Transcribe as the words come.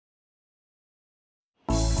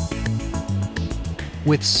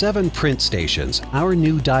With 7 print stations, our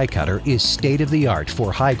new die cutter is state-of-the-art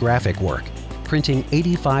for high graphic work. Printing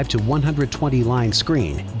 85 to 120 line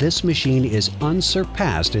screen, this machine is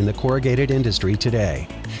unsurpassed in the corrugated industry today.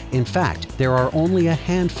 In fact, there are only a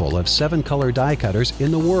handful of 7-color die cutters in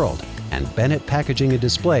the world, and Bennett Packaging and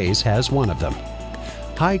Displays has one of them.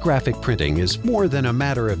 High graphic printing is more than a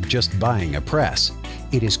matter of just buying a press.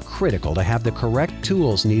 It is critical to have the correct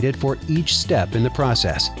tools needed for each step in the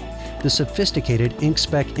process. The sophisticated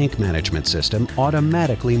InkSpec ink management system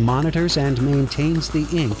automatically monitors and maintains the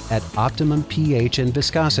ink at optimum pH and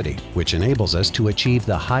viscosity, which enables us to achieve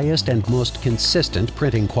the highest and most consistent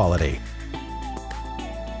printing quality.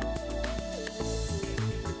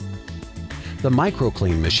 The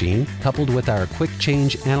MicroClean machine, coupled with our Quick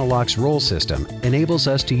Change Analox roll system, enables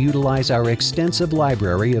us to utilize our extensive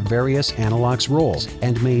library of various Analox rolls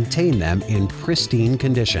and maintain them in pristine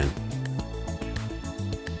condition.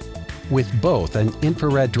 With both an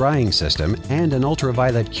infrared drying system and an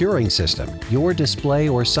ultraviolet curing system, your display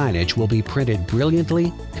or signage will be printed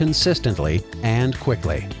brilliantly, consistently, and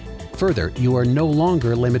quickly. Further, you are no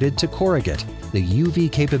longer limited to corrugate. The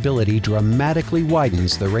UV capability dramatically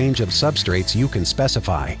widens the range of substrates you can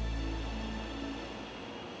specify.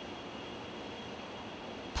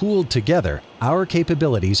 Pooled together, our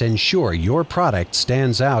capabilities ensure your product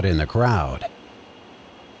stands out in the crowd.